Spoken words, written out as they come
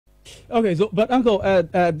Okay, so but Uncle,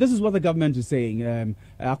 this is what the government is saying.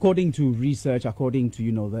 According to research, according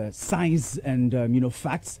to the science and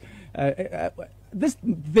facts, this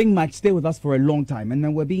thing might stay with us for a long time, and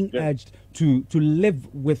then we're being urged to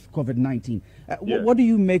live with COVID-19. What do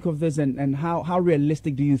you make of this, and how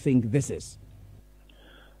realistic do you think this is?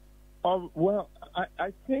 Well,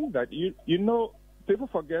 I think that people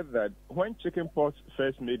forget that when chickenpox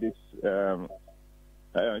first made its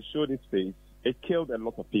showed its face, it killed a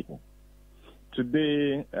lot of people.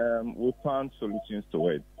 Today, we found solutions to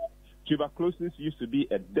it. Tuberculosis used to be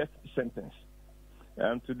a death sentence.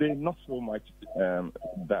 Today, not so much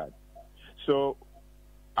that. So,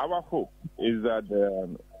 our hope is that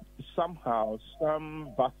somehow some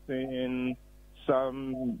vaccine,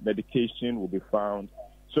 some medication will be found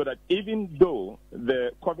so that even though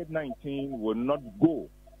the COVID-19 will not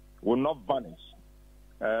vanish,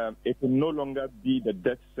 it will no longer be the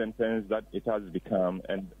death sentence that it has become,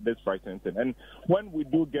 and this frightens it. And when we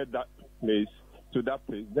do get to that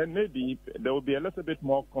place, then maybe there will be a little bit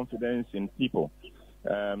more confidence in people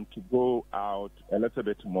to go out a little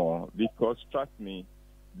bit more, because trust me,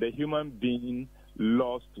 the human being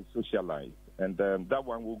loves to socialize, and that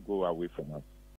one will go away from us.